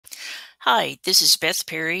Hi, this is Beth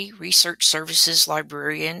Perry, Research Services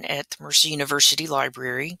Librarian at the Mercer University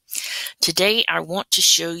Library. Today I want to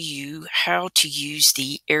show you how to use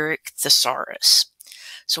the ERIC Thesaurus.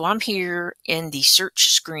 So I'm here in the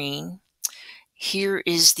search screen. Here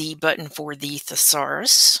is the button for the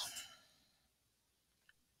Thesaurus.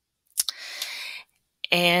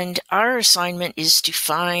 And our assignment is to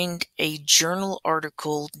find a journal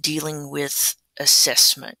article dealing with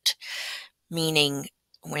assessment, meaning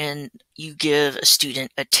when you give a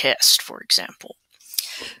student a test, for example.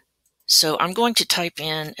 So I'm going to type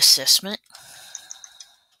in assessment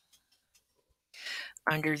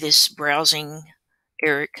under this browsing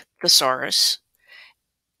ERIC Thesaurus.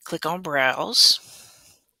 Click on Browse.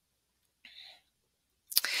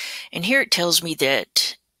 And here it tells me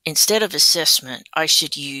that instead of assessment, I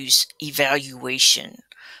should use evaluation.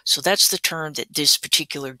 So that's the term that this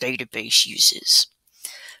particular database uses.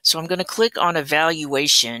 So I'm going to click on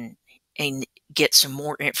evaluation and get some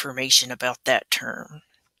more information about that term.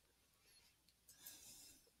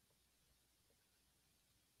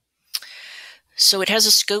 So it has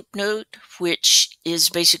a scope note, which is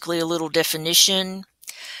basically a little definition.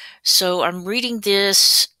 So I'm reading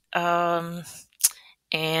this, and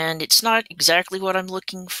it's not exactly what I'm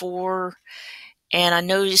looking for. And I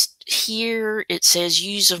noticed here it says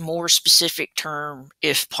use a more specific term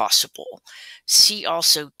if possible. See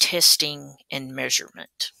also testing and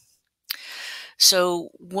measurement. So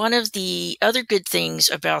one of the other good things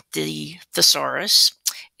about the thesaurus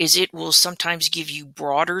is it will sometimes give you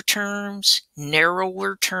broader terms,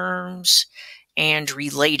 narrower terms, and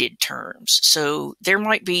related terms. So there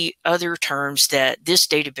might be other terms that this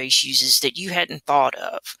database uses that you hadn't thought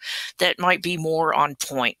of that might be more on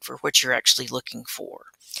point for what you're actually looking for.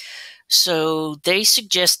 So they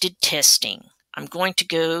suggested testing. I'm going to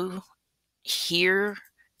go here,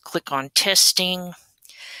 click on testing,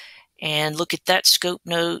 and look at that scope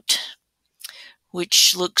note,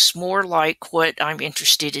 which looks more like what I'm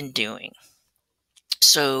interested in doing.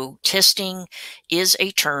 So testing is a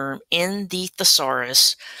term in the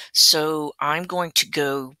thesaurus, so I'm going to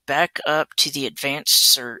go back up to the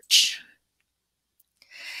advanced search.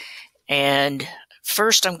 And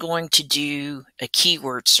first I'm going to do a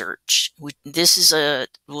keyword search. This is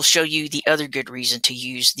will show you the other good reason to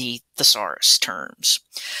use the thesaurus terms.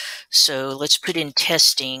 So let's put in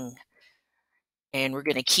testing, and we're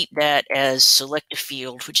going to keep that as select a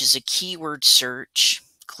field, which is a keyword search.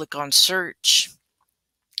 Click on search.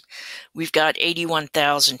 We've got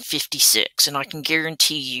 81,056, and I can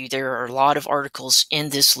guarantee you there are a lot of articles in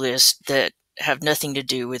this list that have nothing to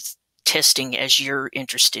do with testing as you're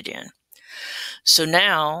interested in. So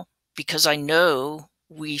now, because I know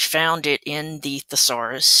we found it in the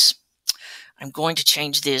thesaurus, I'm going to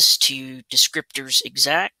change this to descriptors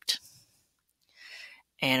exact,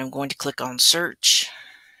 and I'm going to click on search.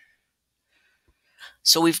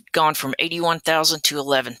 So we've gone from 81,000 to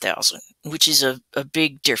 11,000, which is a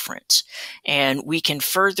big difference. And we can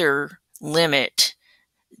further limit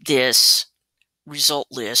this result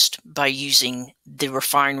list by using the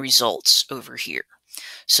refine results over here.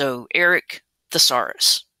 So ERIC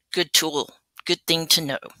Thesaurus, good tool, good thing to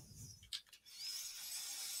know.